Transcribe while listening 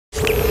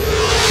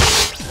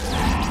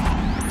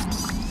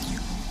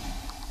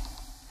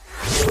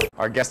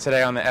Our guest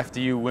today on the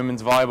FDU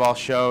Women's Volleyball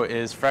Show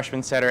is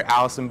freshman setter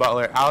Allison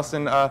Butler.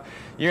 Allison,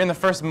 you're in the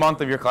first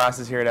month of your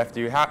classes here at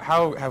FDU.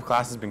 How have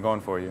classes been going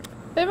for you?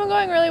 They've been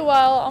going really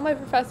well. All my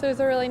professors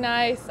are really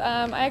nice.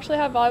 I actually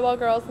have volleyball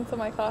girls in some of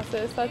my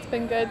classes, so that's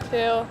been good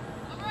too.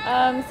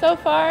 So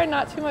far,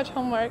 not too much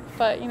homework,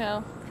 but you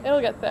know,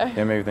 it'll get there.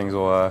 Yeah, maybe things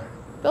will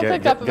They'll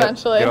pick up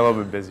eventually. Get a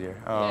little bit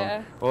busier.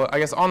 Yeah. Well, I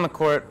guess on the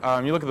court,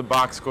 you look at the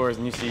box scores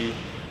and you see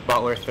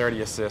Butler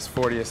 30 assists,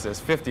 40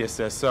 assists, 50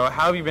 assists. So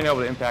how have you been able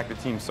to impact the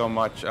team so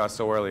much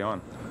so early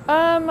on?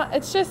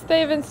 It's just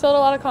they've instilled a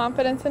lot of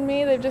confidence in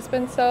me. They've just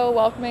been so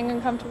welcoming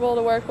and comfortable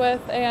to work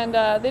with, and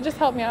they just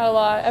help me out a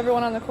lot.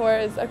 Everyone on the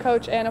court is a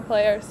coach and a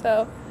player,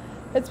 so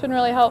it's been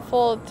really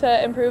helpful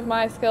to improve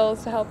my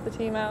skills to help the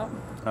team out.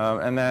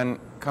 And then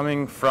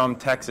coming from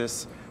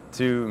Texas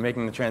to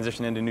making the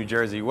transition into New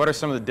Jersey, what are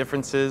some of the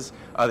differences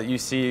that you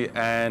see,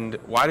 and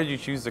why did you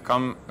choose to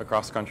come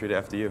across the country to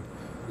FDU?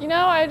 You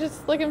know, I was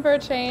just looking for a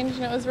change,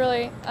 and it was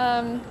really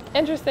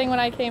interesting when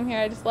I came here.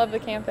 I just loved the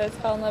campus,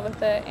 fell in love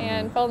with it,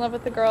 and fell in love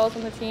with the girls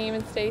on the team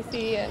and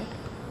Stacy, and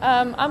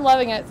I'm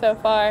loving it so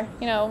far.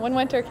 You know, when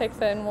winter kicks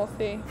in, we'll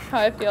see how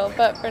I feel,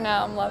 but for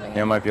now, I'm loving it.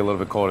 Yeah, it might be a little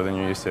bit colder than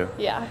you're used to.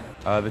 Yeah.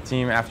 The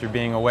team, after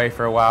being away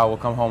for a while, will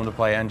come home to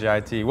play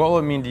NJIT. What will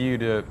it mean to you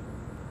to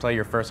play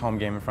your first home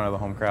game in front of the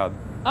home crowd?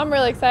 I'm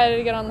really excited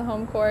to get on the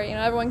home court. You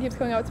know, everyone keeps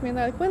coming up to me and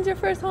they're like, "When's your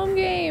first home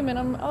game?" And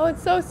I'm, "Oh,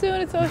 it's so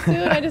soon, it's so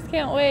soon." I just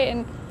can't wait.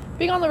 And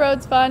being on the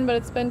road's fun, but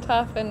it's been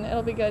tough, and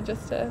it'll be good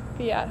just to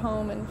be at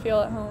home and feel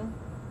at home.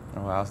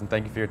 Well, Allison,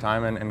 thank you for your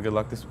time, and good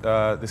luck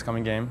this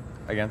coming game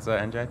against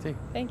NJIT.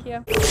 Thank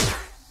you.